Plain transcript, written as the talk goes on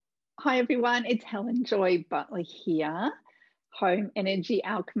Hi everyone, it's Helen Joy Butler here, home energy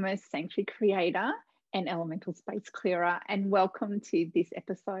alchemist, sanctuary creator, and elemental space clearer. And welcome to this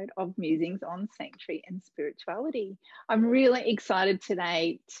episode of Musings on Sanctuary and Spirituality. I'm really excited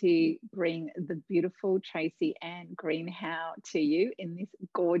today to bring the beautiful Tracy Ann Greenhow to you in this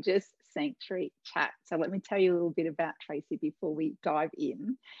gorgeous sanctuary chat. So let me tell you a little bit about Tracy before we dive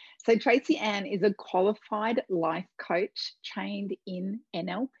in. So Tracy Ann is a qualified life coach trained in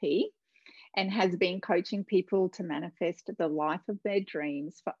NLP and has been coaching people to manifest the life of their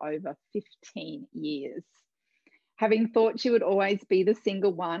dreams for over 15 years. Having thought she would always be the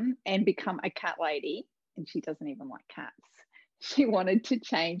single one and become a cat lady, and she doesn't even like cats, she wanted to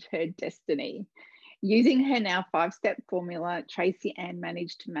change her destiny. Using her now 5-step formula, Tracy Ann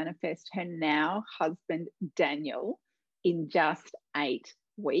managed to manifest her now husband, Daniel, in just 8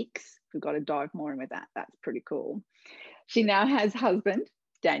 weeks. We've got to dive more in with that. That's pretty cool. She now has husband,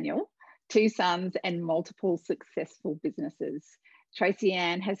 Daniel, 2 sons, and multiple successful businesses. Tracy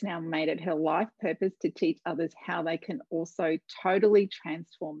Ann has now made it her life purpose to teach others how they can also totally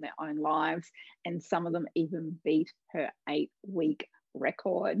transform their own lives, and some of them even beat her 8-week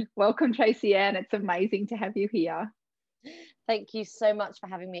record. Welcome, Tracy Ann. It's amazing to have you here. Thank you so much for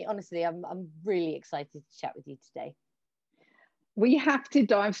having me. Honestly, I'm really excited to chat with you today. We have to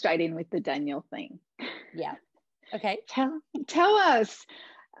dive straight in with the Daniel thing. Yeah. Okay. Tell us,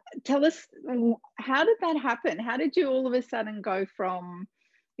 how did that happen? How did you all of a sudden go from,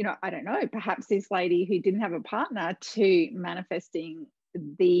 I don't know, perhaps this lady who didn't have a partner to manifesting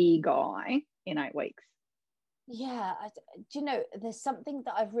the guy in 8 weeks? Yeah. Do you know, there's something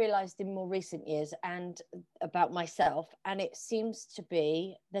that I've realized in more recent years and about myself, and it seems to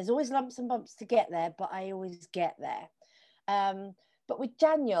be there's always lumps and bumps to get there, but I always get there. But with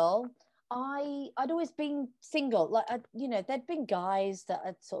Daniel, I'd always been single. Like, there'd been guys that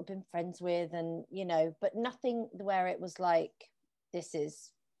I'd sort of been friends with, and but nothing where it was like, this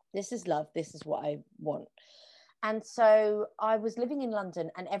is love. This is what I want. And so I was living in London,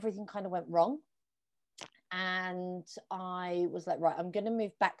 and everything kind of went wrong. And I was like, right, I'm going to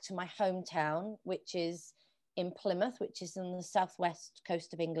move back to my hometown, which is in Plymouth, which is in the southwest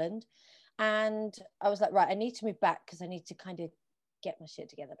coast of England. And I was like, right, I need to move back because I need to kind of get my shit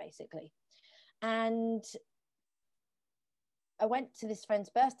together, basically. And I went to this friend's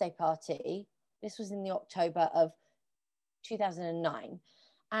birthday party. This was in the October of 2009.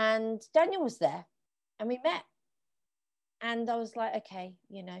 And Daniel was there and we met. And I was like, okay,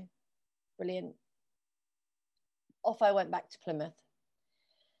 brilliant. Off I went back to Plymouth.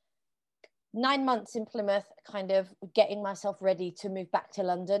 9 months in Plymouth, kind of getting myself ready to move back to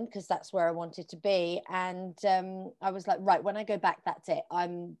London because that's where I wanted to be. And I was like, right, when I go back, that's it.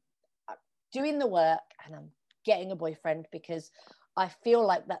 I'm doing the work and I'm getting a boyfriend because I feel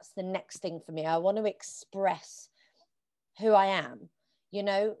like that's the next thing for me. I want to express who I am,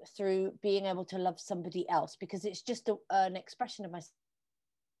 through being able to love somebody else, because it's just an expression of myself.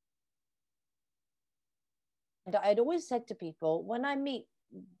 And I'd always said to people, when I meet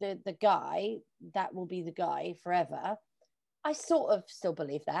the guy that will be the guy forever, I sort of still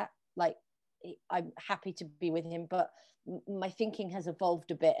believe that, like, I'm happy to be with him, but my thinking has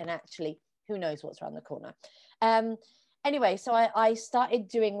evolved a bit, and actually who knows what's around the corner. Anyway, so I started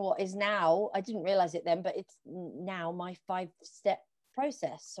doing what is now, I didn't realize it then, but it's now my 5-step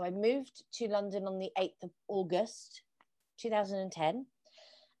process. So I moved to London on the 8th of August 2010.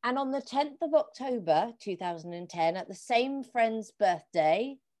 And on the 10th of October 2010, at the same friend's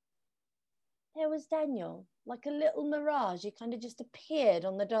birthday, there was Daniel, like a little mirage. He kind of just appeared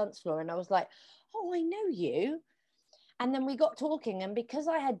on the dance floor. And I was like, oh, I know you. And then we got talking. And because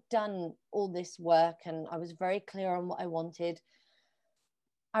I had done all this work and I was very clear on what I wanted,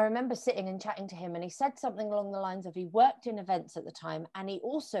 I remember sitting and chatting to him. And he said something along the lines of, he worked in events at the time. And he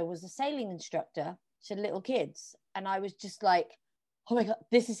also was a sailing instructor to little kids. And I was just like, oh my God,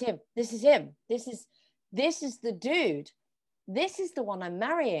 this is him. This is him. This is the dude. This is the one I'm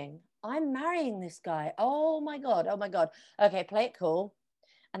marrying. I'm marrying this guy. Oh my God. Oh my God. Okay, play it cool.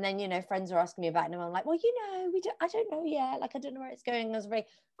 And then, friends are asking me about it. And I'm like, well, I don't know yet. Like, I don't know where it's going. I was very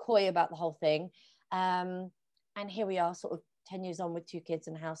coy about the whole thing. And here we are, sort of 10 years on with 2 kids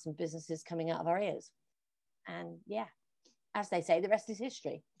and a house and businesses coming out of our ears. And yeah, as they say, the rest is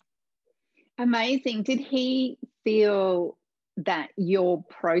history. Amazing. Did he feel that your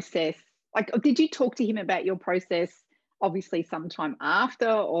process, like, did you talk to him about your process obviously sometime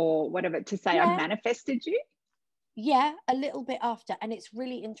after or whatever, to say, Yeah. I manifested you? Yeah, a little bit after. And it's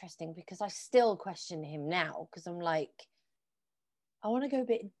really interesting because I still question him now, because I'm like, I want to go a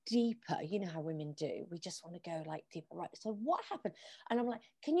bit deeper. You know how women do. We just want to go like deeper. Right. So what happened? And I'm like,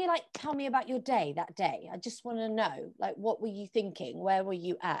 can you like tell me about your day that day? I just want to know, like, what were you thinking? Where were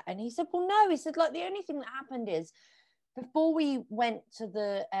you at? And he said, well, no. He said, like, the only thing that happened is before we went to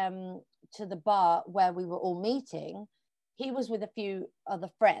the bar where we were all meeting, he was with a few other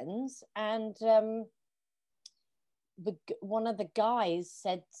friends, and one of the guys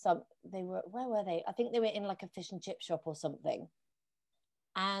said where were they? I think they were in like a fish and chip shop or something.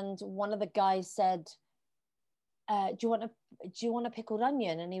 And one of the guys said, do you want a pickled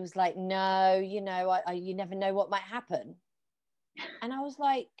onion? And he was like, no, you know, you never know what might happen. And I was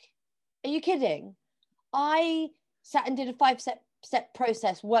like, are you kidding? I sat and did a 5-step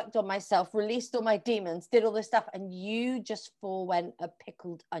process, worked on myself, released all my demons, did all this stuff, and you just forewent a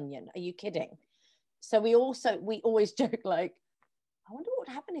pickled onion. Are you kidding? So we always joke like, I wonder what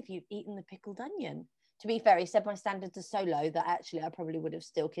would happen if you'd eaten the pickled onion. To be fair, he said my standards are so low that actually I probably would have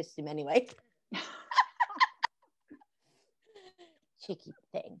still kissed him anyway. Cheeky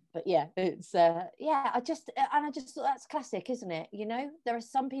thing. But yeah, it's I just thought that's classic, isn't it? You know, there are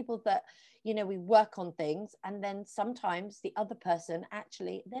some people that, you know, we work on things, and then sometimes the other person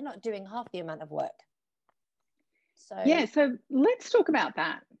actually, they're not doing half the amount of work. So let's talk about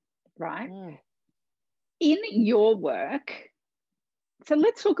that, right? In your work, so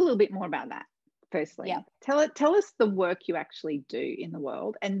let's talk a little bit more about that. Firstly, yeah. Tell us the work you actually do in the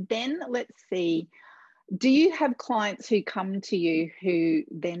world, and then let's see, do you have clients who come to you who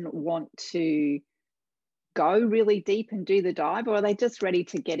then want to go really deep and do the dive, or are they just ready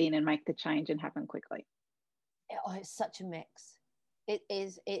to get in and make the change and happen quickly? Oh, it's such a mix. It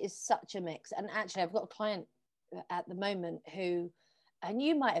is such a mix. And actually, I've got a client at the moment who, and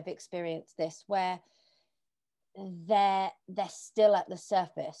you might have experienced this, where they're still at the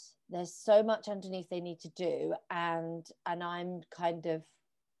surface. There's so much underneath they need to do, and I'm kind of,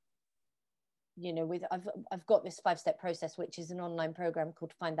 you know, I've got this 5-step process, which is an online program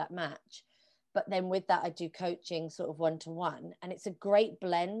called Find That Match, but then with that I do coaching sort of one-to-one, and it's a great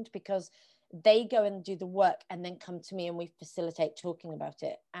blend because they go and do the work and then come to me and we facilitate talking about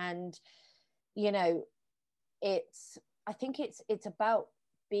it. And you know, I think it's about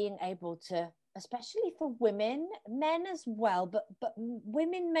being able to, especially for women, men as well, but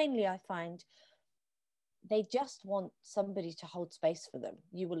women mainly, I find they just want somebody to hold space for them.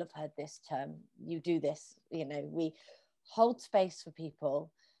 You will have heard this term. You do this, you know, we hold space for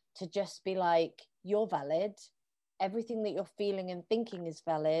people to just be like, you're valid. Everything that you're feeling and thinking is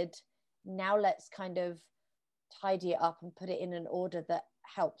valid. Now let's kind of tidy it up and put it in an order that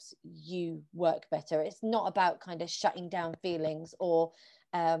helps you work better. It's not about kind of shutting down feelings or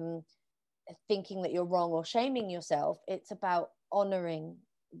thinking that you're wrong or shaming yourself. It's about honoring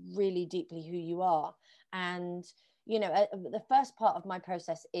really deeply who you are. And you know, the first part of my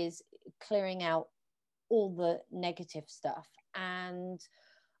process is clearing out all the negative stuff. And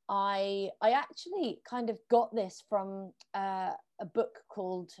I actually kind of got this from a book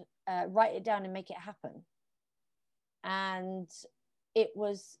called Write It Down and Make It Happen. And it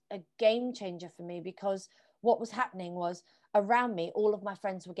was a game changer for me, because what was happening was, around me, all of my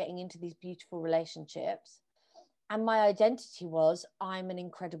friends were getting into these beautiful relationships. And my identity was, I'm an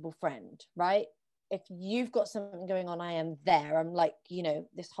incredible friend, right? If you've got something going on, I am there. I'm like, you know,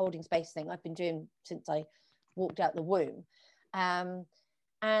 this holding space thing I've been doing since I walked out the womb.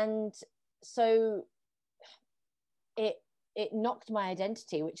 And so it knocked my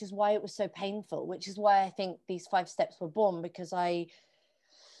identity, which is why it was so painful, which is why I think these 5 steps were born, because I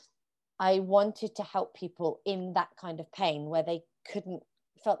wanted to help people in that kind of pain where they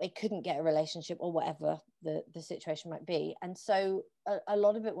felt they couldn't get a relationship or whatever the situation might be. And so a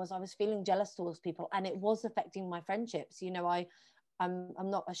lot of it was, I was feeling jealous towards people, and it was affecting my friendships. You know, I'm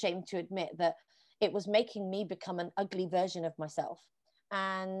not ashamed to admit that it was making me become an ugly version of myself.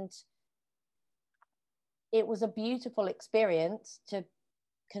 And it was a beautiful experience to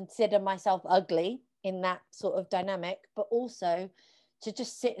consider myself ugly in that sort of dynamic, but also to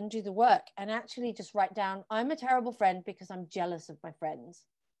just sit and do the work and actually just write down, I'm a terrible friend because I'm jealous of my friends.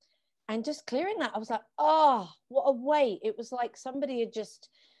 And just clearing that, I was like, oh, what a weight. It was like somebody had just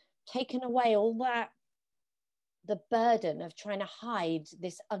taken away all that, the burden of trying to hide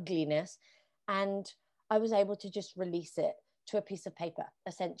this ugliness. And I was able to just release it to a piece of paper,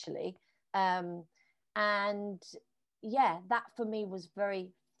 essentially. And yeah, that for me was very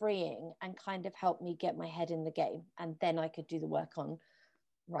freeing and kind of helped me get my head in the game. And then I could do the work on,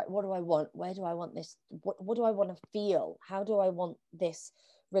 right, what do I want? Where do I want this? What do I want to feel? How do I want this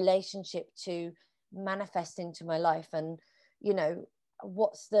relationship to manifest into my life? And, you know,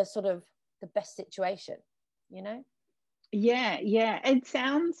 what's the sort of the best situation, you know? Yeah, yeah. It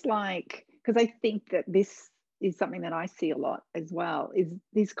sounds like, because I think that this is something that I see a lot as well, is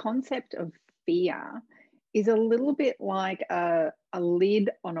this concept of fear is a little bit like a lid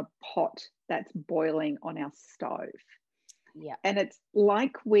on a pot that's boiling on our stove. Yeah. And it's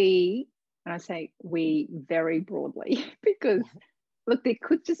like and I say we very broadly, because look, there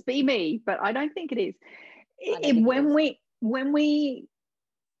could just be me, but I don't think it is. I don't think it is.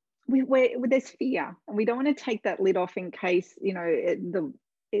 When there's fear, and we don't want to take that lid off in case, you know,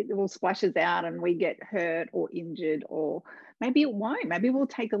 it all splashes out and we get hurt or injured, or maybe it won't. Maybe we'll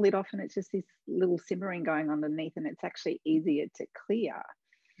take the lid off and it's just this little simmering going underneath, and it's actually easier to clear.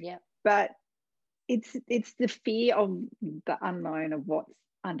 Yeah. But it's the fear of the unknown of what's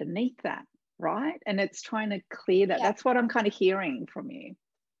underneath that, right? And it's trying to clear that. Yeah. That's what I'm kind of hearing from you.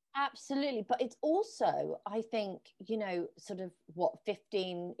 Absolutely. But it's also, I think, you know, sort of what,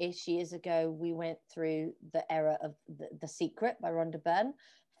 15-ish years ago, we went through the era of the Secret by Rhonda Byrne.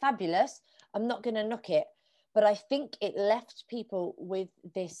 Fabulous. I'm not going to knock it. But I think it left people with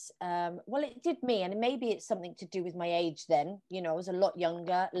this, well, it did me. And maybe it's something to do with my age then. You know, I was a lot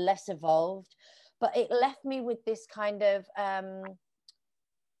younger, less evolved. But it left me with this kind of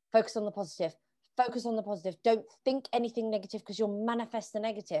focus on the positive. Focus on the positive. Don't think anything negative, because you'll manifest the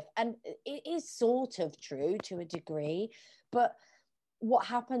negative. And it is sort of true to a degree. But what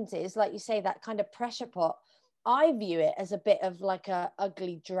happens is, like you say, that kind of pressure pot, I view it as a bit of like a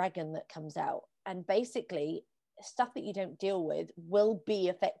ugly dragon that comes out. And basically, stuff that you don't deal with will be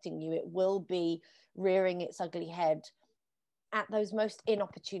affecting you. It will be rearing its ugly head at those most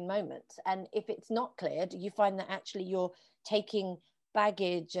inopportune moments. And if it's not cleared, you find that actually you're taking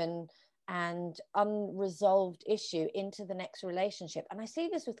baggage and unresolved issue into the next relationship. And I see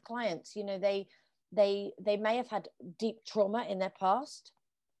this with clients. You know, they may have had deep trauma in their past,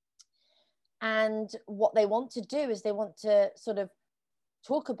 and what they want to do is they want to sort of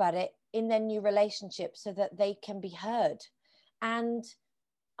talk about it in their new relationship so that they can be heard. And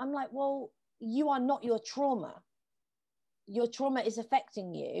I'm like, well, you are not your trauma. Your trauma is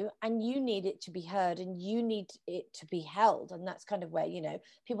affecting you, and you need it to be heard, and you need it to be held. And that's kind of where, you know,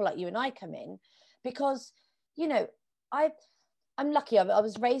 people like you and I come in, because, you know, I'm lucky. I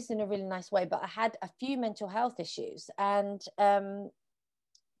was raised in a really nice way, but I had a few mental health issues. And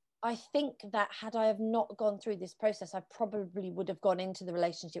I think that had I have not gone through this process, I probably would have gone into the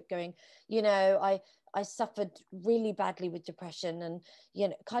relationship going, you know, I suffered really badly with depression, and, you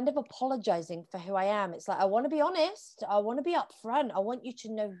know, kind of apologizing for who I am. It's like, I want to be honest. I want to be upfront. I want you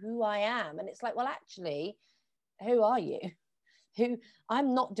to know who I am. And it's like, well, actually, who are you?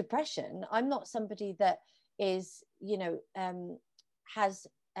 I'm not depression. I'm not somebody that is, you know, has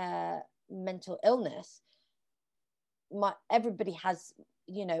mental illness. Everybody has,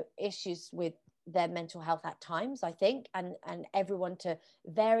 you know, issues with their mental health at times, I think, and everyone to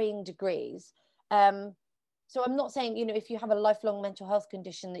varying degrees. So I'm not saying, you know, if you have a lifelong mental health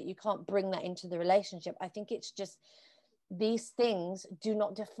condition that you can't bring that into the relationship. I think it's just these things do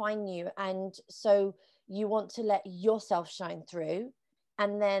not define you. And so you want to let yourself shine through,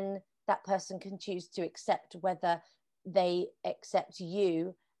 and then that person can choose to accept whether they accept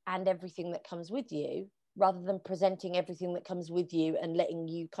you and everything that comes with you, rather than presenting everything that comes with you and letting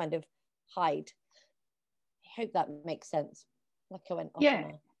you kind of hide. I hope that makes sense. Like I went off on a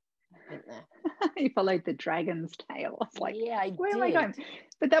hint there. You followed the dragon's tail. I was like, yeah, I where did. am I going?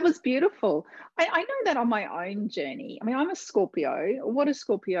 But that was beautiful. I know that on my own journey. I mean, I'm a Scorpio. What are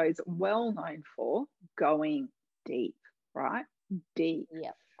Scorpios well known for? Going deep, right? Deep.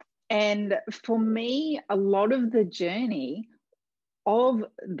 Yeah. And for me, a lot of the journey of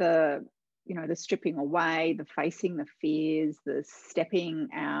the, you know, the stripping away, the facing the fears, the stepping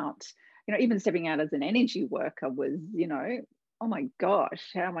out, you know, even stepping out as an energy worker was, you know, oh my gosh,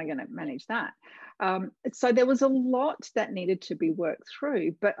 how am I going to manage that? So there was a lot that needed to be worked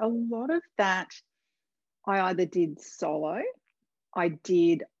through, but a lot of that I either did solo, I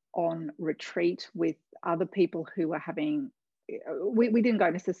did on retreat with other people who were having, we didn't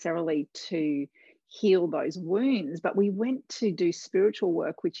go necessarily to heal those wounds, but we went to do spiritual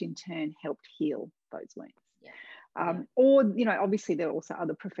work, which in turn helped heal those wounds. Yeah. Or, you know, obviously there are also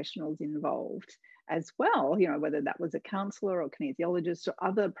other professionals involved as well, you know, whether that was a counselor or kinesiologist or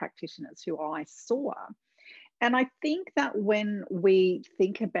other practitioners who I saw. And I think that when we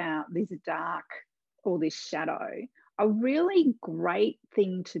think about this dark or this shadow, a really great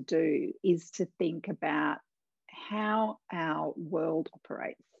thing to do is to think about how our world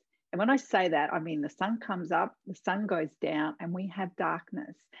operates. And when I say that, I mean the sun comes up, the sun goes down, and we have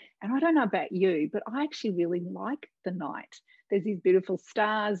darkness. And I don't know about you, but I actually really like the night. There's these beautiful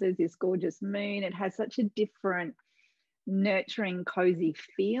stars, there's this gorgeous moon. It has such a different nurturing, cozy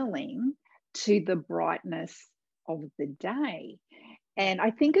feeling to the brightness of the day. And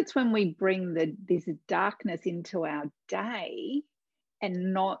I think it's when we bring this darkness into our day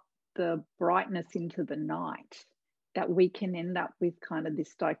and not the brightness into the night that we can end up with kind of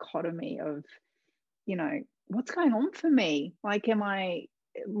this dichotomy of, what's going on for me? Like, am I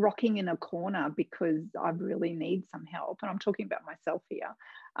rocking in a corner because I really need some help? And I'm talking about myself here.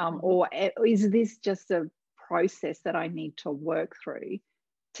 Or is this just a process that I need to work through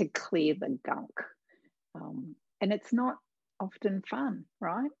to clear the gunk? And it's not often fun,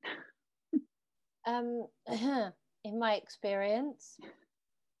 right? In my experience,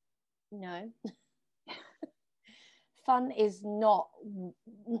 no. Fun is not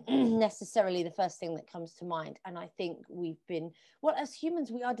necessarily the first thing that comes to mind. And I think as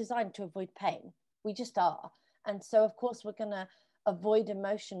humans, we are designed to avoid pain. We just are. And so, of course, we're going to avoid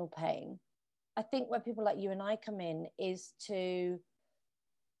emotional pain. I think where people like you and I come in is to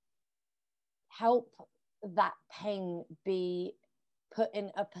help that pain be put in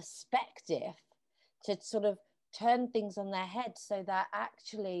a perspective, to sort of turn things on their head, so that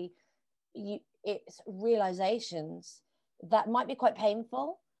actually it's realizations that might be quite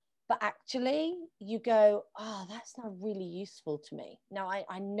painful, but actually you go, oh, that's not really useful to me. Now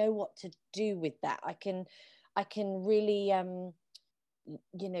I know what to do with that. I can really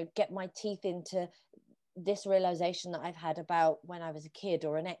get my teeth into this realization that I've had about when I was a kid,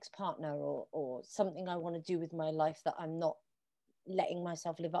 or an ex-partner, or something I want to do with my life that I'm not letting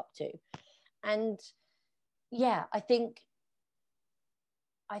myself live up to. And yeah, I think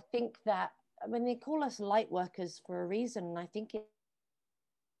that when they call us light workers for a reason, and I think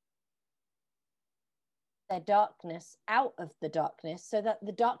their darkness out of the darkness, so that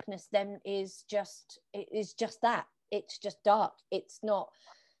the darkness then is just that. It's just dark. It's not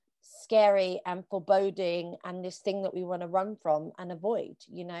scary and foreboding and this thing that we want to run from and avoid.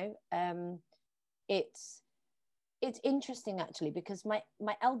 It's interesting actually, because my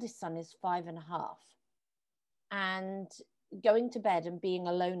eldest son is 5.5, and going to bed and being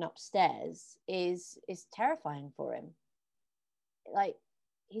alone upstairs is terrifying for him. Like,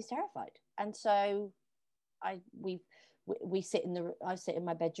 he's terrified. And so I sit in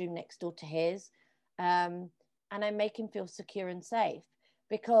my bedroom next door to his, and I make him feel secure and safe,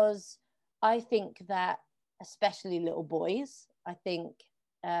 because I think that, especially little boys, I think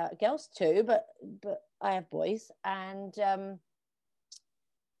girls too, but I have boys, and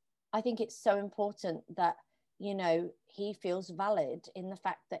I think it's so important that he feels valid in the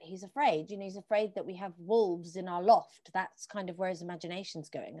fact that he's afraid. He's afraid that we have wolves in our loft. That's kind of where his imagination's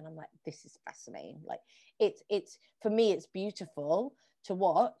going. And I'm like, this is fascinating. Like, it's for me, it's beautiful to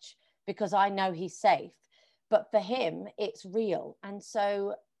watch, because I know he's safe. But for him, it's real. And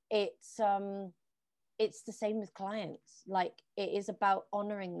so it's the same with clients. Like, it is about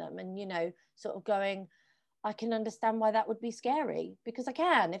honoring them and, sort of going, I can understand why that would be scary, because I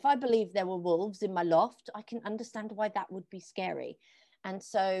can. If I believe there were wolves in my loft, I can understand why that would be scary. And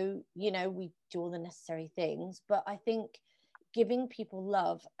so, we do all the necessary things. But I think giving people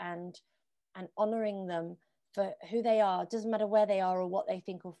love and honoring them for who they are, doesn't matter where they are or what they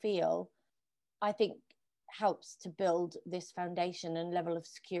think or feel, I think helps to build this foundation and level of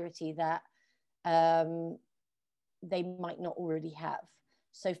security that they might not already have.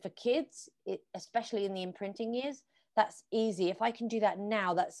 So for kids, especially in the imprinting years, that's easy. If I can do that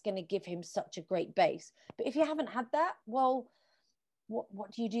now, that's going to give him such a great base. But if you haven't had that, well,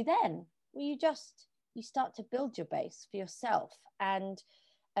 what do you do then? Well, you start to build your base for yourself and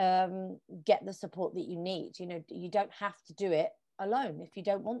get the support that you need. You don't have to do it alone if you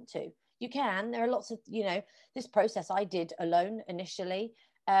don't want to. You can. There are lots of, this process I did alone initially.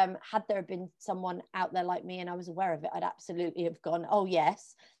 Had there been someone out there like me and I was aware of it, I'd absolutely have gone, oh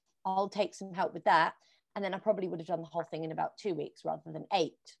yes, I'll take some help with that. And then I probably would have done the whole thing in about 2 weeks rather than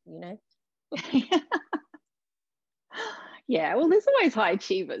 8, Yeah, well, there's always high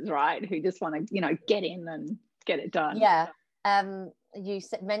achievers, right, who just want to, get in and get it done. Yeah. You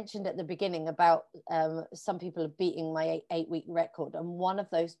mentioned at the beginning about some people are beating my 8-week record, and one of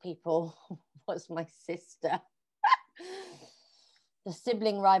those people was my sister. The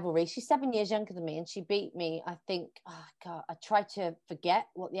sibling rivalry. She's 7 years younger than me, and she beat me. I think, oh God, I try to forget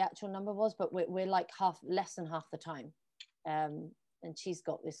what the actual number was, but we're like less than half the time. And she's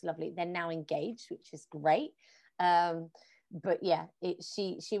got this lovely. They're now engaged, which is great. But yeah,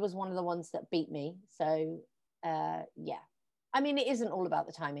 she was one of the ones that beat me. So yeah, I mean, it isn't all about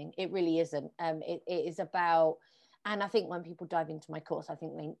the timing. It really isn't. It is about, and I think when people dive into my course, I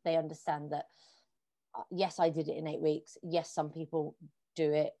think they understand that. Yes, I did it in 8 weeks. Yes, some people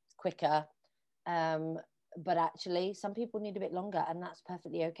do it quicker. but actually some people need a bit longer, and that's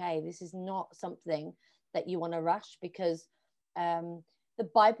perfectly okay. This is not something that you want to rush, because the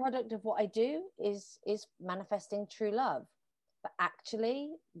byproduct of what I do is manifesting true love. But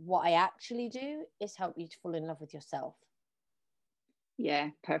actually, what I actually do is help you to fall in love with yourself. Yeah,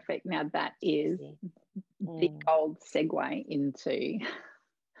 perfect. Now that is the gold segue into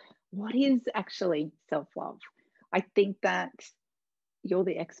what is actually self-love. I think that you're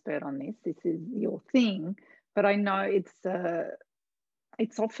the expert on this. This is your thing, but I know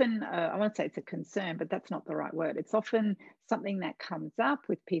it's often, I want to say it's a concern, but that's not the right word. It's often something that comes up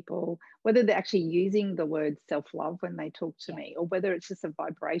with people, whether they're actually using the word self-love when they talk to me, or whether it's just a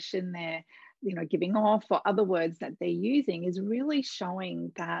vibration they're, giving off, or other words that they're using, is really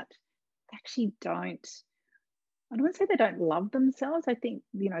showing that they actually don't, I don't want to say they don't love themselves. I think,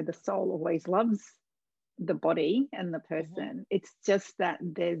 the soul always loves the body and the person. It's just that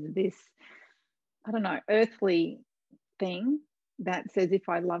there's this, I don't know, earthly thing that says if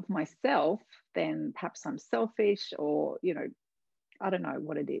I love myself, then perhaps I'm selfish, or, I don't know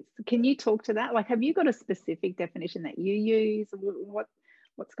what it is. Can you talk to that? Like, have you got a specific definition that you use?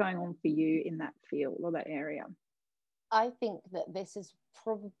 What's going on for you in that field or that area? I think that this is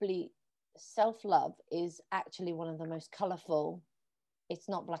probably, self-love is actually one of the most colorful. It's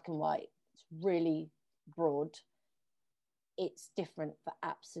not black and white. It's really broad. It's different for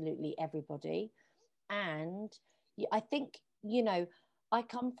absolutely everybody. And I think, I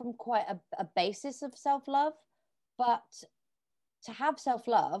come from quite a basis of self-love, but to have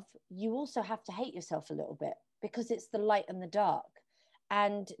self-love, you also have to hate yourself a little bit, because it's the light and the dark,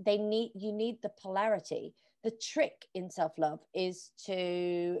 and you need the polarity. The trick in self-love is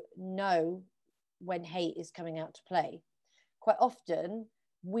to know when hate is coming out to play. Quite often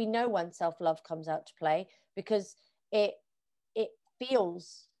we know when self-love comes out to play, because it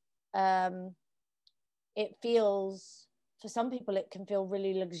feels for some people, it can feel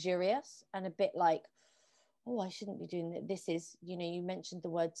really luxurious and a bit like, oh, I shouldn't be doing that. This is, you mentioned the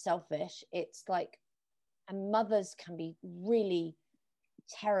word selfish. It's like, and mothers can be really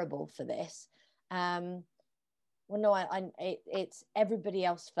terrible for this. Well, no, it's everybody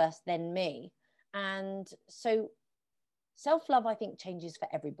else first, then me. And so self-love, I think, changes for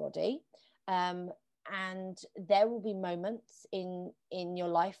everybody. And there will be moments in your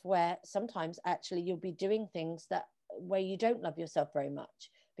life where sometimes actually you'll be doing things where you don't love yourself very much,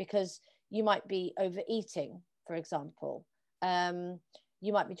 because you might be overeating, for example.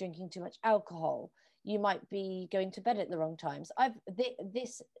 You might be drinking too much alcohol. You might be going to bed at the wrong times.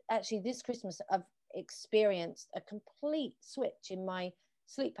 This Christmas, I've experienced a complete switch in my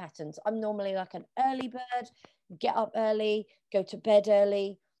sleep patterns. I'm normally like an early bird, get up early, go to bed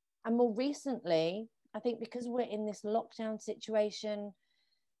early. And more recently, I think because we're in this lockdown situation,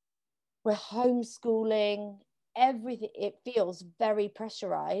 we're homeschooling, everything, it feels very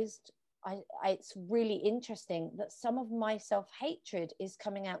pressurized. It's really interesting that some of my self-hatred is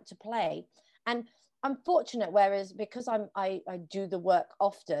coming out to play. And I'm fortunate, whereas because I do the work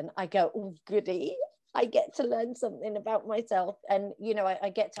often, I go, oh, goody, I get to learn something about myself. And, I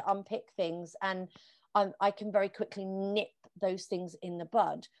get to unpick things, and I can very quickly nip those things in the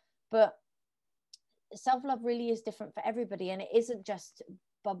bud. But self-love really is different for everybody. And it isn't just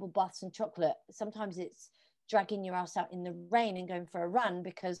bubble baths and chocolate. Sometimes it's dragging your ass out in the rain and going for a run,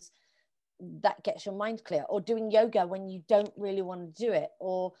 because that gets your mind clear, or doing yoga when you don't really want to do it,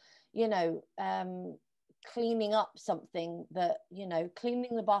 or cleaning up something that,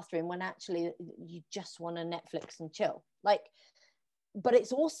 cleaning the bathroom when actually you just want to Netflix and chill. But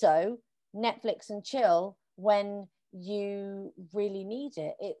it's also Netflix and chill when you really need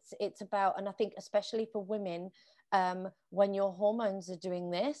it. It's about, and I think especially for women, when your hormones are doing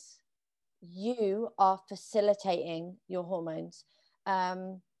this, you are facilitating your hormones.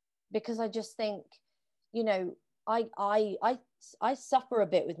 Because I just think, I suffer a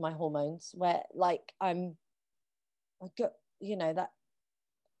bit with my hormones, where like I got, that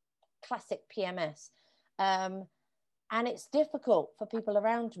classic PMS. And it's difficult for people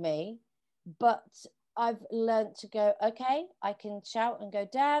around me, but I've learned to go, okay, I can shout and go,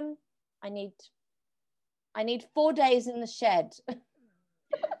 Dan, I need 4 days in the shed.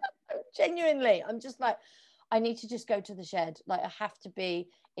 Genuinely, I'm just like, I need to just go to the shed. Like, I have to be,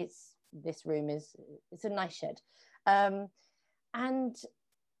 this room it's a nice shed. And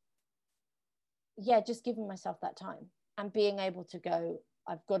yeah, just giving myself that time and being able to go,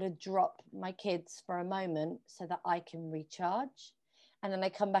 I've got to drop my kids for a moment so that I can recharge. And then I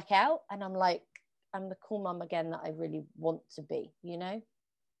come back out and I'm like, I'm the cool mum again that I really want to be,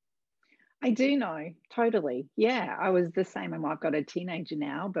 I do know, totally. Yeah, I was the same. And I've got a teenager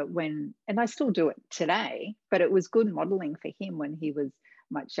now, but and I still do it today, but it was good modeling for him when he was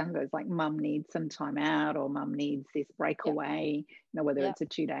much younger. It's like mum needs some time out, or mum needs this Yep. breakaway, whether Yep. it's a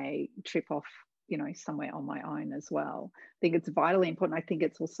 2-day trip off, somewhere on my own as well. I think it's vitally important. I think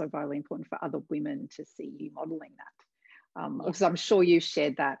it's also vitally important for other women to see you modeling that. Because Yes. I'm sure you've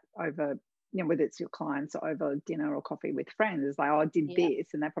shared that over, whether it's your clients or over dinner or coffee with friends, it's like, oh, I did Yep.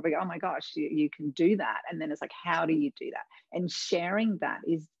 this. And they probably go, oh my gosh, you can do that. And then it's like, how do you do that? And sharing that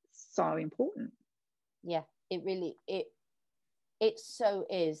is so important. Yeah. It really it so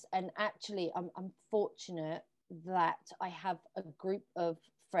is. And actually, I'm fortunate that I have a group of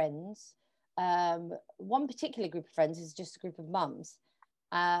friends. One particular group of friends is just a group of mums.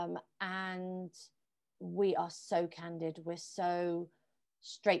 And we are so candid. We're so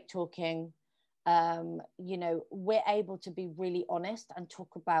straight talking. We're able to be really honest and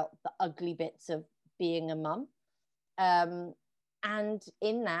talk about the ugly bits of being a mum. And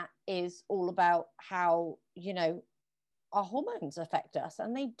in that is all about how, our hormones affect us,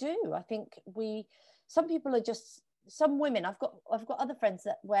 and they do. I think some people are just, some women, I've got other friends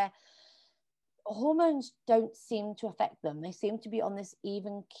that where hormones don't seem to affect them. They seem to be on this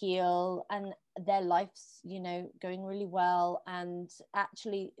even keel, and their life's, going really well, and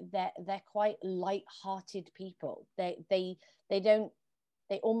actually they're quite light-hearted people. They don't,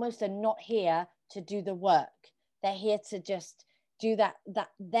 they almost are not here to do the work. They're here to just do that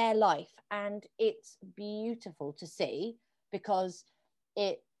their life, and it's beautiful to see, because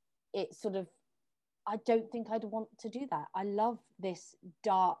it sort of, I don't think I'd want to do that. I love this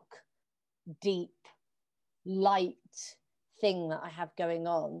dark, deep, light thing that I have going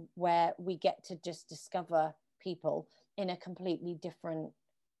on, where we get to just discover people in a completely different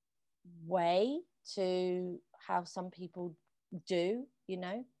way to how some people do. Yeah,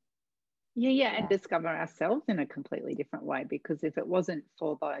 and Yeah. discover ourselves in a completely different way. Because if it wasn't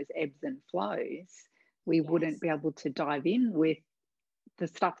for those ebbs and flows, we wouldn't Yes. be able to dive in with the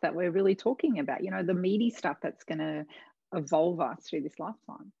stuff that we're really talking about, the meaty stuff that's going to evolve us through this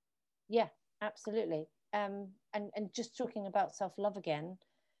lifetime. Yeah, absolutely. And just talking about self-love again,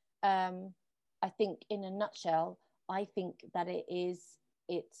 um, I think in a nutshell, I think that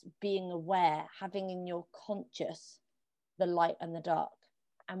it's being aware, having in your conscious the light and the dark,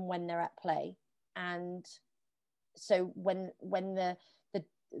 and when they're at play. And so when the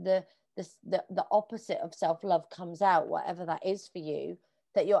the the opposite of self-love comes out, whatever that is for you,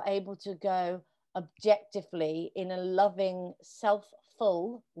 that you're able to go objectively in a loving,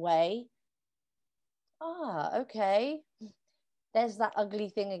 self-full way. Okay, there's that ugly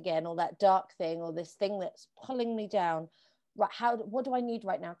thing again, or that dark thing, or this thing that's pulling me down. Right, what do I need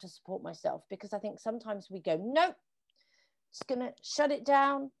right now to support myself? Because I think sometimes we go, nope, just gonna shut it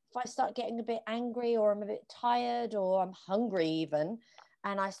down. If I start getting a bit angry, or I'm a bit tired, or I'm hungry even,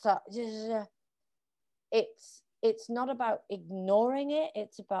 and I start, it's not about ignoring it,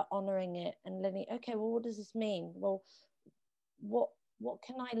 it's about honoring it and letting, okay, well, what does this mean? Well, what what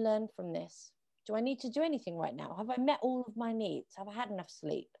can I learn from this? Do I need to do anything right now? Have I met all of my needs? Have I had enough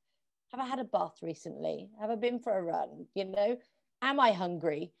sleep? Have I had a bath recently? Have I been for a run? Am I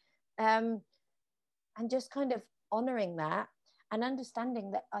hungry? And just kind of honoring that, and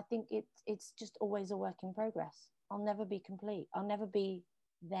understanding that I think it's just always a work in progress. I'll never be complete. I'll never be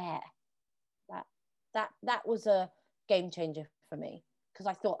there. That that was a game changer for me, because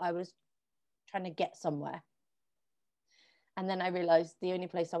I thought I was trying to get somewhere, and then I realized the only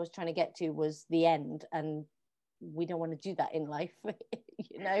place I was trying to get to was the end, and we don't want to do that in life.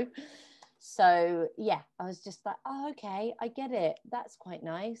 So yeah, I was just like, oh, okay, I get it. That's quite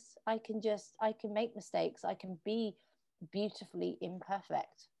nice. I can make mistakes. I can be beautifully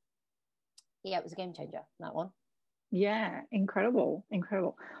imperfect. Yeah, it was a game changer, that one. Yeah, incredible,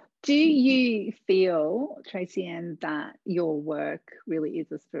 incredible. Do you feel, Tracy Ann, that your work really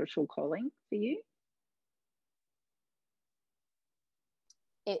is a spiritual calling for you?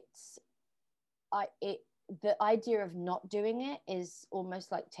 It's I it The idea of not doing it is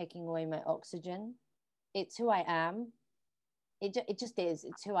almost like taking away my oxygen. It's who I am. It just is.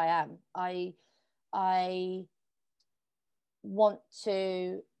 It's who I am. I want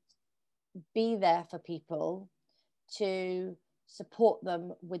to be there for people, to support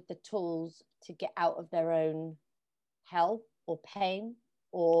them with the tools to get out of their own hell or pain,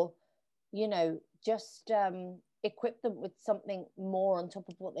 or just equip them with something more on top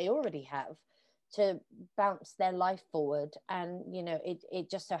of what they already have, to bounce their life forward. And it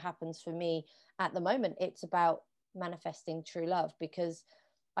just so happens for me at the moment, it's about manifesting true love, because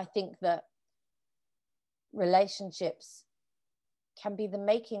I think that relationships can be the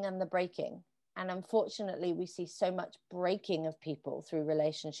making and the breaking. And unfortunately, we see so much breaking of people through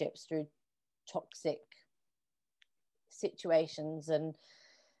relationships, through toxic situations. And,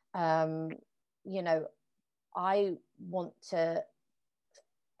 you know, I want to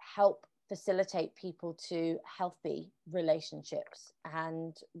help facilitate people to healthy relationships,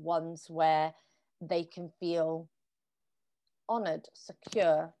 and ones where they can feel honored,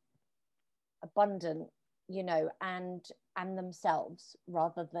 secure, abundant, you know, and themselves,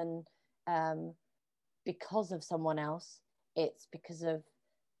 rather than because of someone else. It's because of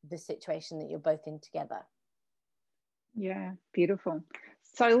the situation that you're both in together. Yeah, beautiful.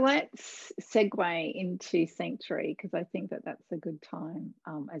 So let's segue into sanctuary, because I think that that's a good time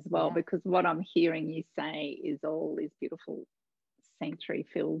as well, Yeah. because what I'm hearing you say is all these beautiful sanctuary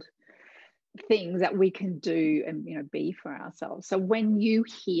filled things that we can do and, you know, be for ourselves. So when you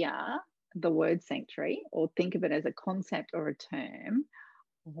hear the word sanctuary, or think of it as a concept or a term,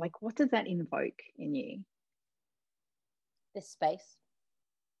 like, what does that invoke in you? This space.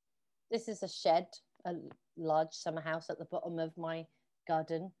 This is a shed, a large summer house at the bottom of my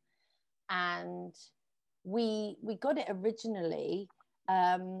garden, and we got it originally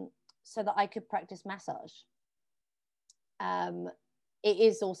so that I could practice massage. It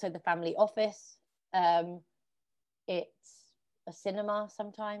is also the family office. It's a cinema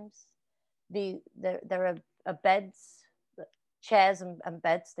sometimes. There are beds, chairs and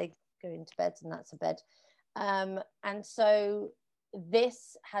beds. They go into beds, and that's a bed. And so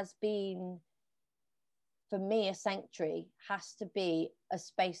this has been, for me, a sanctuary has to be a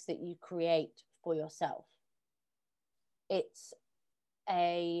space that you create for yourself. It's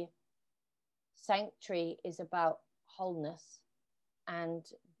a sanctuary is about wholeness and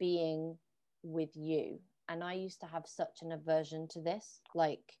being with you. And I used to have such an aversion to this,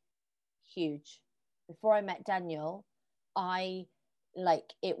 like huge. Before I met Daniel,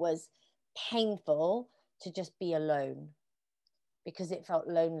 it was painful to just be alone because it felt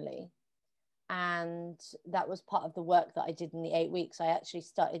lonely. And that was part of the work that I did in the 8 weeks. I actually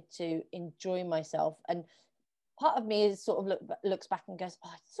started to enjoy myself. And part of me is sort of looks back and goes,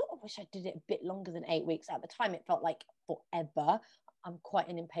 oh, I sort of wish I did it a bit longer than 8 weeks. At the time, it felt like forever. I'm quite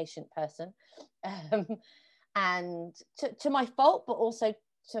an impatient person. And to my fault, but also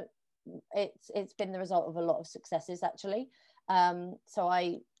it's been the result of a lot of successes, actually. So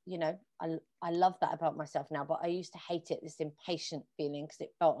I love that about myself now, but I used to hate it, this impatient feeling, because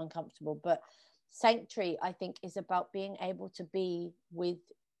it felt uncomfortable. But sanctuary, I think, is about being able to be with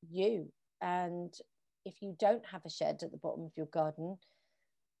you. And if you don't have a shed at the bottom of your garden,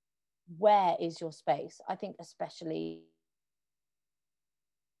 where is your space? I think especially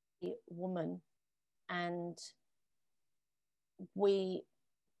woman, and we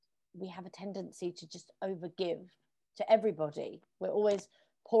have a tendency to just overgive to everybody. We're always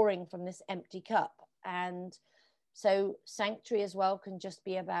pouring from this empty cup. And so sanctuary as well can just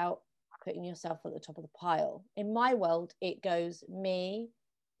be about putting yourself at the top of the pile. In my world, it goes me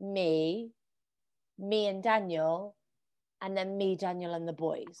and Daniel, and then me, Daniel, and the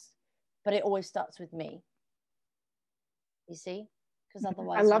boys. But it always starts with me. You see? Because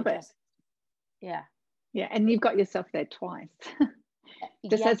otherwise I love it. Yeah. Yeah, and you've got yourself there twice.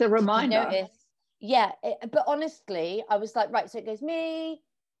 Just as a reminder. But honestly, I was like, right, so it goes me.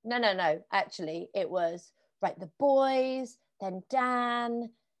 No. Actually, it was, right, the boys, then Dan,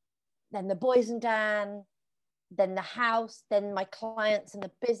 then the boys and Dan, then the house, then my clients and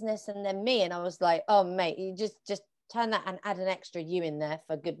the business, and then me. And I was like, oh, mate, you just turn that and add an extra you in there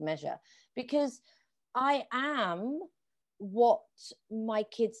for good measure. Because I am what my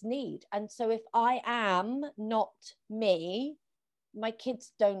kids need. And so if I am not me, my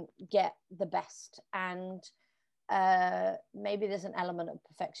kids don't get the best. And maybe there's an element of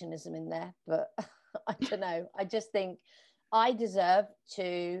perfectionism in there, but I don't know. I just think I deserve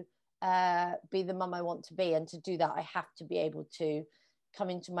to be the mum I want to be. And to do that, I have to be able to come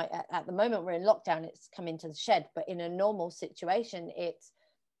into my, at the moment we're in lockdown, it's come into the shed, but in a normal situation, it's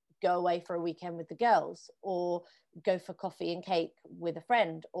go away for a weekend with the girls, or go for coffee and cake with a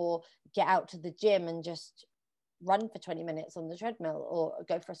friend, or get out to the gym and just run for 20 minutes on the treadmill, or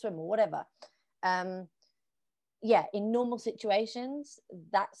go for a swim, or whatever. In normal situations,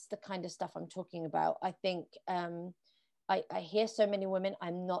 that's the kind of stuff I'm talking about. I think I hear so many women,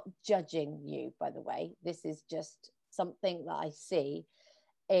 I'm not judging you, by the way, this is just something that I see,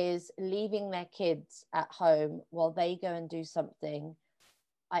 is leaving their kids at home while they go and do something.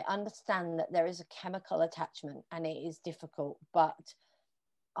 I understand that there is a chemical attachment and it is difficult, but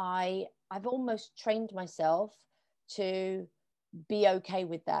I've almost trained myself to be okay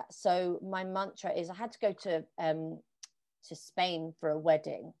with that. So my mantra is, I had to go to to Spain for a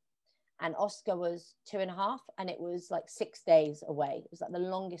wedding, and Oscar was 2.5, and it was like 6 days away. It was like the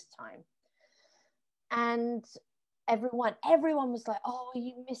longest time. And everyone was like, oh, are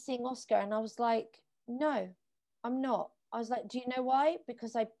you missing Oscar? And I was like, no, I'm not. I was like, do you know why?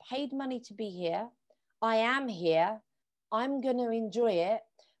 Because I paid money to be here. I am here. I'm going to enjoy it.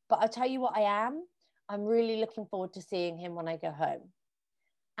 But I'll tell you what I'm really looking forward to seeing him when I go home.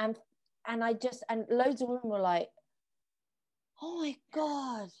 And loads of women were like, oh my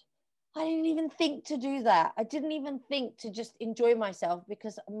God, I didn't even think to do that. I didn't even think to just enjoy myself,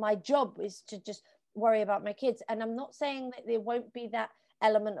 because my job is to just worry about my kids. And I'm not saying that there won't be that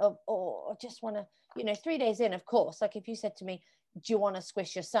element of, oh, I just want to, 3 days in, of course, like if you said to me, do you want to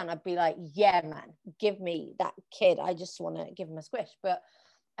squish your son? I'd be like, yeah, man, give me that kid. I just want to give him a squish. But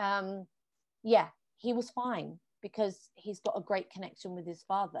yeah, he was fine because he's got a great connection with his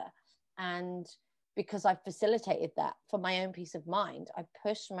father. And because I facilitated that for my own peace of mind, I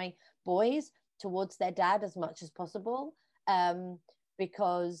pushed my boys towards their dad as much as possible,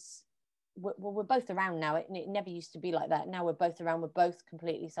 because we're both around now. It never used to be like that. Now we're both around. We're both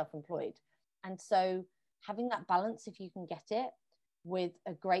completely self-employed. And so having that balance, if you can get it with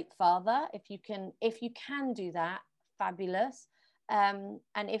a great father, if you can do that, fabulous. And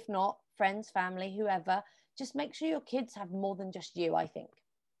if not, friends, family, whoever, just make sure your kids have more than just you, I think,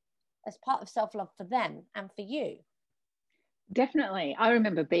 as part of self-love for them and for you. Definitely. I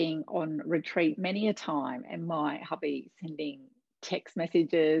remember being on retreat many a time and my hubby sending text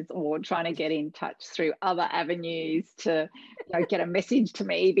messages or trying to get in touch through other avenues to get a message to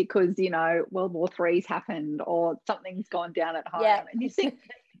me because World War III's happened or something's gone down at home. Yeah. And you think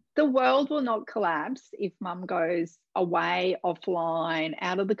the world will not collapse if mum goes away, offline,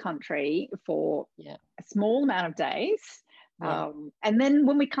 out of the country for a small amount of days. And then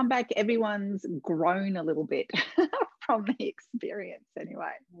when we come back, everyone's grown a little bit from the experience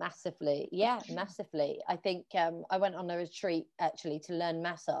anyway. Massively. I think I went on a retreat actually to learn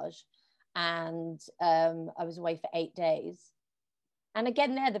massage, and I was away for 8 days. And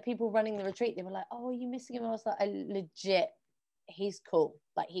again, the people running the retreat, they were like, oh, are you missing him? I was like, legit, he's cool.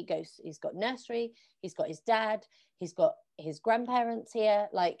 Like he's got nursery, he's got his dad, he's got his grandparents here.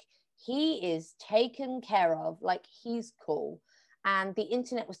 Like he is taken care of, like he's cool. And the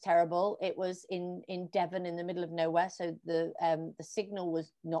internet was terrible. It was in Devon, in the middle of nowhere, so the signal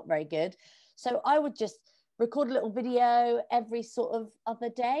was not very good. So I would just record a little video every sort of other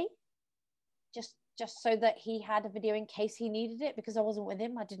day, just so that he had a video in case he needed it, because I wasn't with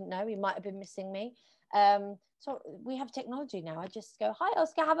him. I didn't know, he might have been missing me. So we have technology now. I just go, hi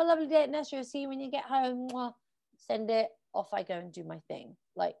Oscar, have a lovely day at nursery, I'll see you when you get home. Mwah. Send it off, I go and do my thing.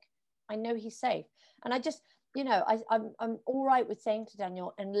 Like I know he's safe. And I just, I'm all right with saying to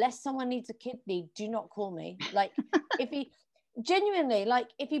Daniel, unless someone needs a kidney, do not call me. Like if he genuinely, like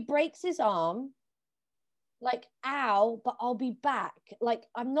if he breaks his arm, like ow, but I'll be back. Like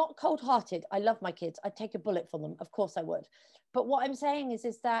I'm not cold-hearted. I love my kids. I'd take a bullet for them. Of course I would. But what I'm saying is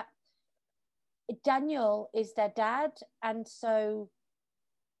that Daniel is their dad. And so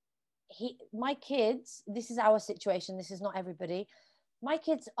my kids, this is our situation. This is not everybody. My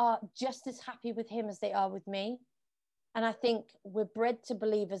kids are just as happy with him as they are with me. And I think we're bred to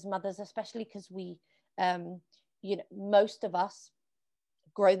believe as mothers, especially because we, most of us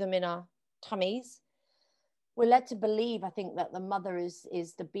grow them in our tummies. We're led to believe, I think, that the mother is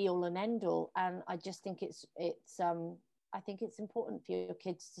the be all and end all. And I just think I think it's important for your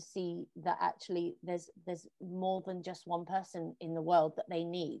kids to see that actually there's more than just one person in the world that they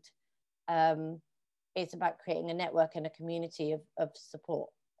need. It's about creating a network and a community of support.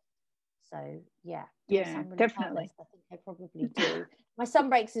 So really definitely. I think I probably do. My son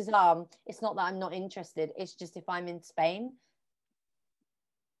breaks his arm. It's not that I'm not interested. It's just if I'm in Spain,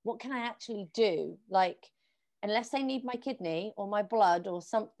 what can I actually do? Like, unless they need my kidney or my blood or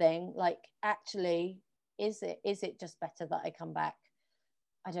something, like actually, is it just better that I come back?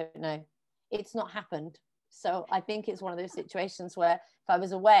 I don't know. It's not happened. So I think it's one of those situations where if I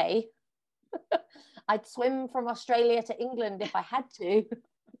was away, I'd swim from Australia to England if I had to.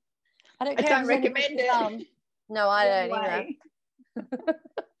 I don't care. I don't recommend it. No, I don't either.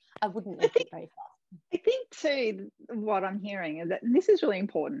 I wouldn't make it very fast. I think too, what I'm hearing is that, and this is really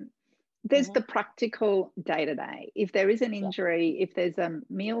important, there's the practical day-to-day. If there is an injury, if there's a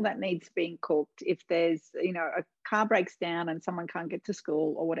meal that needs being cooked, if there's, a car breaks down and someone can't get to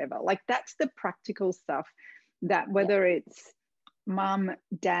school or whatever, like that's the practical stuff that whether it's mum,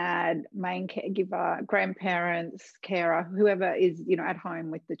 dad, main caregiver, grandparents, carer, whoever is, at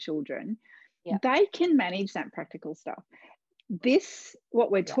home with the children, they can manage that practical stuff. this, what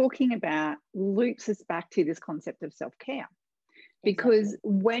we're Yeah. talking about, loops us back to this concept of self-care. Because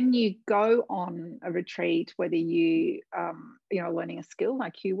Exactly. when you go on a retreat, whether you learning a skill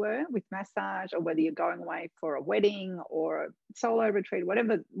like you were with massage, or whether you're going away for a wedding or a solo retreat,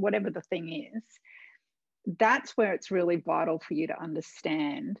 whatever the thing is, that's where it's really vital for you to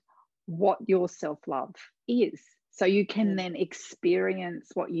understand what your self-love is, so you can then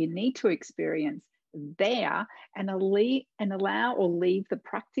experience what you need to experience there, and allow or leave the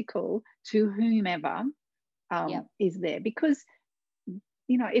practical to whomever is there. Because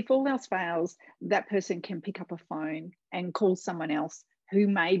if all else fails, that person can pick up a phone and call someone else who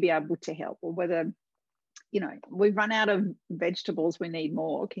may be able to help, or whether, we've run out of vegetables, we need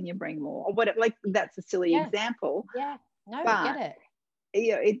more, can you bring more, or whatever. Like, that's a silly example. Yeah, no, but get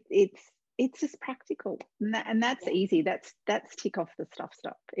it. It's just practical, and that's easy. That's tick off the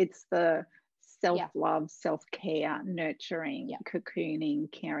stuff. It's the self-love, self-care, nurturing,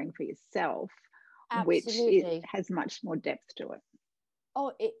 cocooning, caring for yourself, which it has much more depth to it.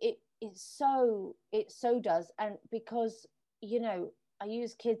 Oh, it so does. And because, I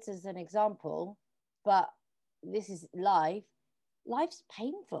use kids as an example, but this is life's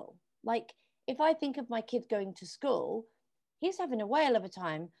painful. Like, if I think of my kid going to school, he's having a whale of a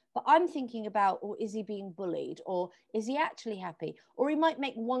time, but I'm thinking about, or is he being bullied, or is he actually happy, or he might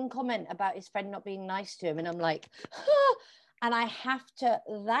make one comment about his friend not being nice to him, and I'm like, huh. And I have to,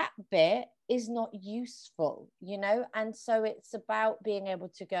 that bit is not useful, and so it's about being able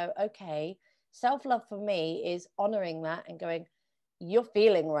to go, okay, self-love for me is honoring that and going, you're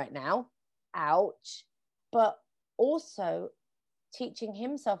feeling right now, ouch. But also teaching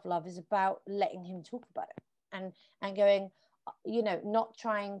him self-love is about letting him talk about it, and going, not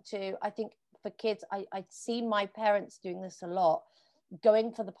trying to, I think for kids, I see my parents doing this a lot,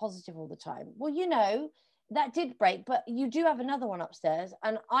 going for the positive all the time. Well, that did break, but you do have another one upstairs.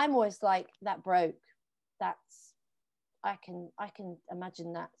 And I'm always like, that broke. I can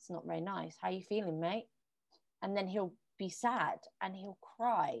imagine that's not very nice. How are you feeling, mate? And then he'll be sad and he'll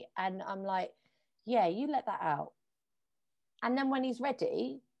cry. And I'm like, yeah, you let that out. And then when he's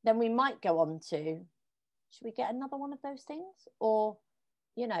ready, then we might go on to, should we get another one of those things? Or,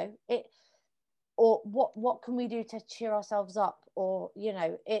 or what can we do to cheer ourselves up? Or,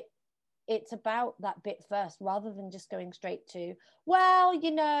 it's about that bit first, rather than just going straight to, well,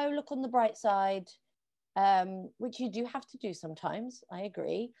 look on the bright side, which you do have to do sometimes. I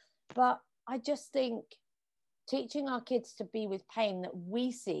agree. But I just think teaching our kids to be with pain that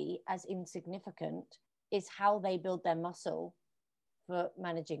we see as insignificant is how they build their muscle for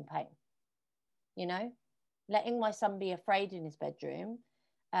managing pain. Letting my son be afraid in his bedroom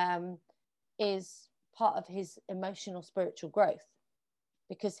is part of his emotional, spiritual growth,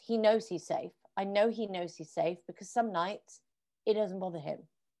 because he knows he's safe. I know he knows he's safe, because some nights it doesn't bother him.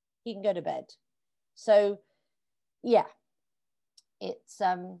 He can go to bed. So, yeah, it's,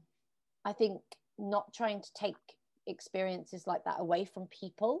 I think, not trying to take experiences like that away from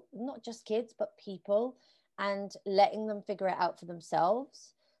people, not just kids, but people, and letting them figure it out for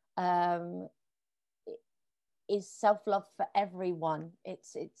themselves, is self-love for everyone.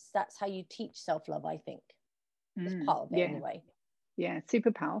 It's that's how you teach self-love, I think. It's part of it anyway. Yeah,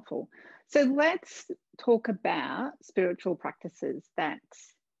 super powerful. So let's talk about spiritual practices that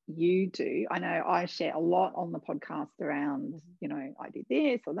you do. I know I share a lot on the podcast around, I did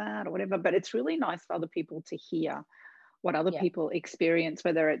this or that or whatever, but it's really nice for other people to hear what other people experience,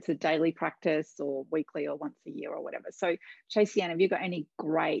 whether it's a daily practice or weekly or once a year or whatever. So, Tracy Ann, have you got any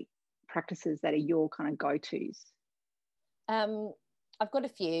great practices that are your kind of go-tos? I've got a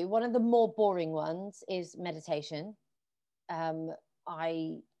few. One of the more boring ones is meditation.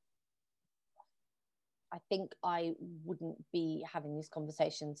 I think I wouldn't be having these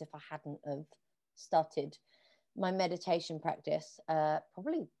conversations if I hadn't have started my meditation practice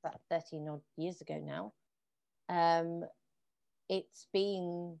probably about 13 odd years ago now. It's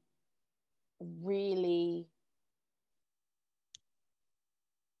been really,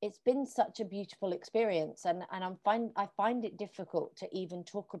 it's been such a beautiful experience, and I find it difficult to even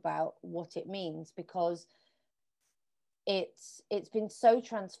talk about what it means, because it's been so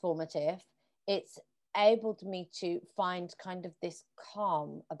transformative. It's enabled me to find kind of this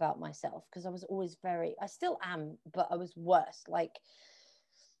calm about myself, because I was always I still am, but I was worse. Like,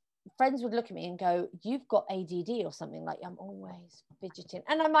 friends would look at me and go, you've got ADD or something. Like, I'm always fidgeting.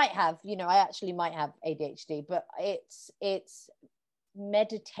 And I might have, I actually might have ADHD, but it's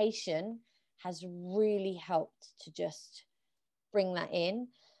meditation has really helped to just bring that in.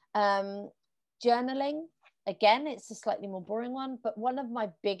 Journaling, again, it's a slightly more boring one, but one of my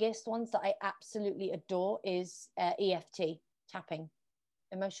biggest ones that I absolutely adore is EFT tapping,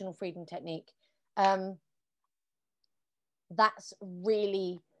 emotional freedom technique. That's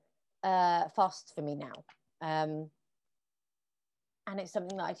really fast for me now. And it's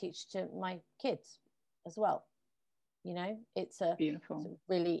something that I teach to my kids as well. You know, it's a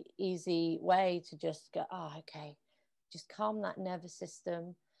really easy way to just go, oh, okay, just calm that nervous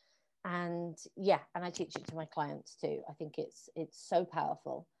system. And yeah, and I teach it to my clients too. I think it's so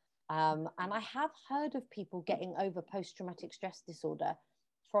powerful. And I have heard of people getting over post-traumatic stress disorder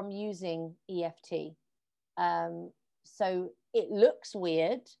from using EFT. So it looks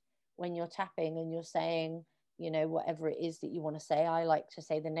weird when you're tapping and you're saying, you know, whatever it is that you want to say. I like to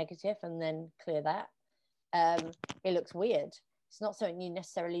say the negative and then clear that. It looks weird. It's not something you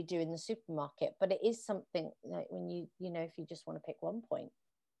necessarily do in the supermarket, but it is something like when you know, if you just want to pick one point,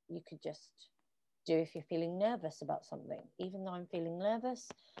 you could just do if you're feeling nervous about something. Even though I'm feeling nervous,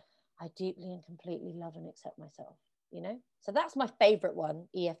 I deeply and completely love and accept myself, you know? So that's my favorite one,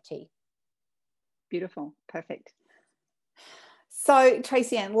 EFT. Beautiful. Perfect. So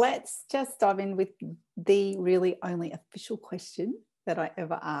Tracy-Ann, let's just dive in with the really only official question that I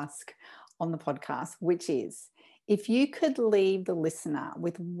ever ask on the podcast, which is, if you could leave the listener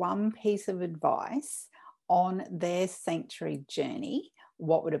with one piece of advice on their sanctuary journey,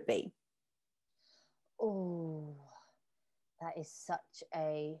 what would it be? Oh, that is such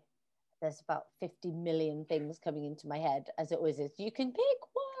a, there's about 50 million things coming into my head, as it always is. You can pick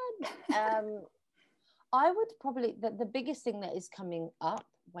one. I would probably, the biggest thing that is coming up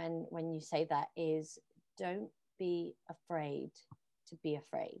when you say that is, don't be afraid to be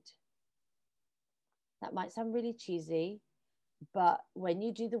afraid. That might sound really cheesy, but when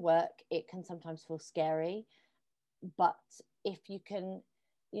you do the work, it can sometimes feel scary. But if you can,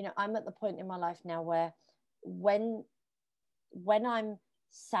 you know, I'm at the point in my life now where when I'm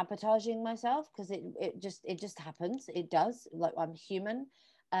sabotaging myself, because it just happens, it does, like I'm human,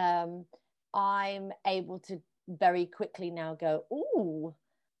 I'm able to very quickly now go, ooh,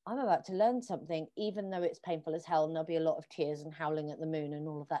 I'm about to learn something, even though it's painful as hell and there'll be a lot of tears and howling at the moon and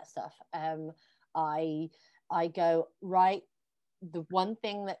all of that stuff. I go, right, the one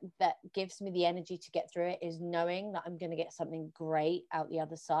thing that gives me the energy to get through it is knowing that I'm going to get something great out the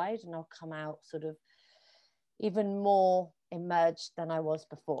other side, and I'll come out sort of even more emerged than I was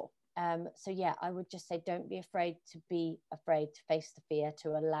before. So yeah, I would just say, don't be afraid to be afraid, to face the fear, to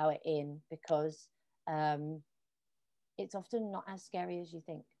allow it in, because it's often not as scary as you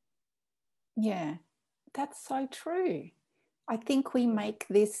think. Yeah, that's so true. I think we make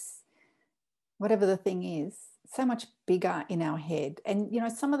this, whatever the thing is, so much bigger in our head. And, you know,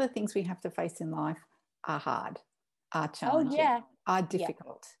 some of the things we have to face in life are hard, are challenging, are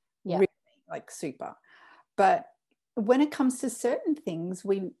difficult, really, like super. But when it comes to certain things,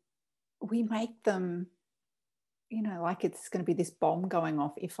 we make them, you know, like it's going to be this bomb going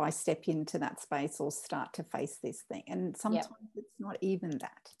off if I step into that space or start to face this thing. And sometimes it's not even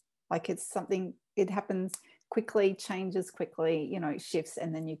that. Like it's something, it happens quickly, changes quickly, you know, shifts,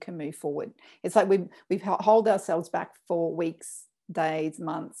 and then you can move forward. It's like we've hold ourselves back for weeks, days,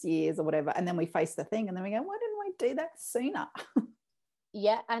 months, years, or whatever, and then we face the thing, and then we go, why didn't we do that sooner?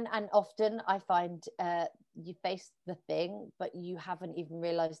 Yeah, and often I find you face the thing, but you haven't even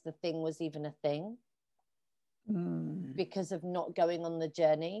realized the thing was even a thing. Because of not going on the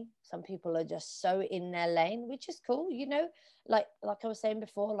journey. Some people are just so in their lane, which is cool, you know, like I was saying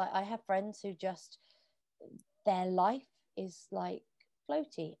before, like I have friends who just, their life is like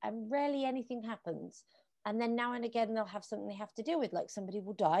floaty and rarely anything happens, and then now and again they'll have something they have to deal with, like somebody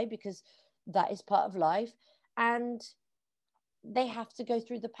will die, because that is part of life, and they have to go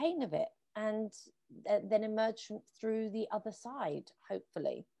through the pain of it and then emerge through the other side,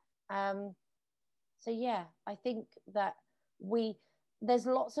 hopefully. So yeah, I think that there's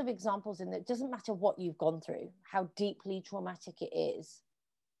lots of examples in that. It doesn't matter what you've gone through, how deeply traumatic it is,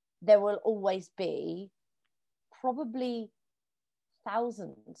 there will always be probably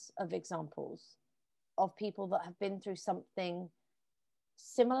thousands of examples of people that have been through something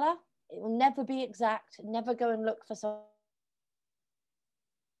similar. It will never be exact. Never go and look for some.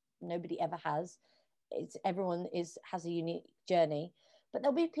 Nobody ever has. Everyone has a unique journey. But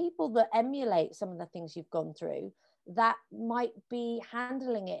there'll be people that emulate some of the things you've gone through that might be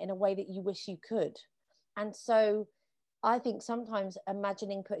handling it in a way that you wish you could. And so I think sometimes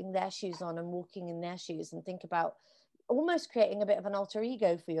imagining putting their shoes on and walking in their shoes, and think about almost creating a bit of an alter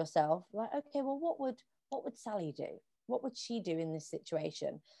ego for yourself. Like, okay, well, what would Sally do? What would she do in this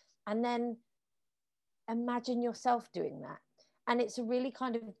situation? And then imagine yourself doing that. And it's a really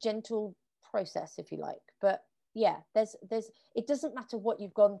kind of gentle process, if you like. But yeah, it doesn't matter what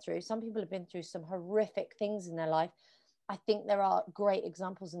you've gone through. Some people have been through some horrific things in their life. I think there are great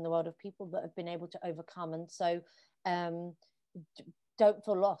examples in the world of people that have been able to overcome. And so don't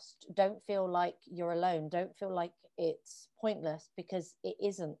feel lost. Don't feel like you're alone. Don't feel like it's pointless, because it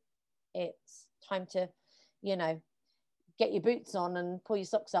isn't. It's time to, you know, get your boots on and pull your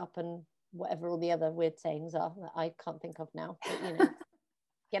socks up and whatever all the other weird sayings are that I can't think of now. But, you know,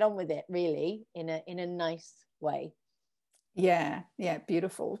 get on with it, really, in a nice way. Yeah,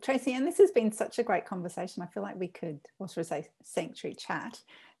 beautiful. Tracy, and this has been such a great conversation. I feel like we could, or should I say sanctuary chat,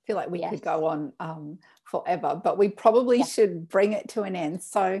 I feel like we could go on forever, but we probably should bring it to an end.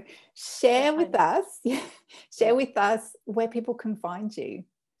 So share with us with us where people can find you.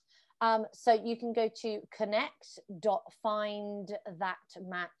 So you can go to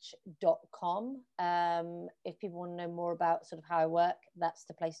connect.findthatmatch.com. If people want to know more about sort of how I work, that's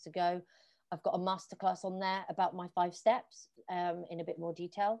the place to go. I've got a masterclass on there about my 5 steps in a bit more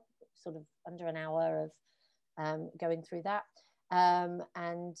detail, sort of under an hour of going through that. And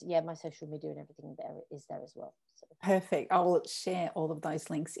my social media and everything is there as well. So. Perfect. I'll share all of those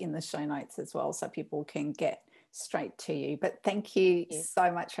links in the show notes as well, so people can get straight to you. But thank you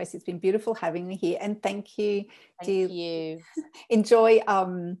so much, Tracy. It's been beautiful having you here, and thank you. Enjoy I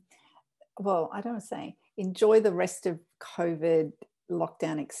don't want to say enjoy the rest of COVID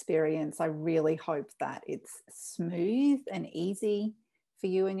lockdown experience. I really hope that it's smooth and easy for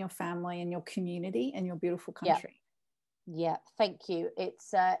you and your family and your community and your beautiful country. Yeah, thank you.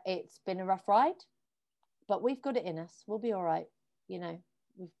 It's been a rough ride, but we've got it in us. We'll be all right. You know,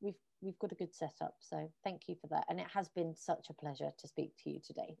 we've got a good setup. So thank you for that. And it has been such a pleasure to speak to you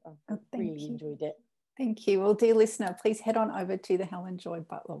today. I've really enjoyed it. Thank you. Well, dear listener, please head on over to the Helen Joy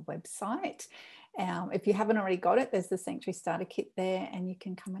Butler website. If you haven't already got it, there's the Sanctuary Starter Kit there, and you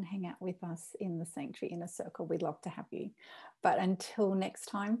can come and hang out with us in the Sanctuary Inner Circle. We'd love to have you. But until next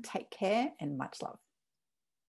time, take care and much love.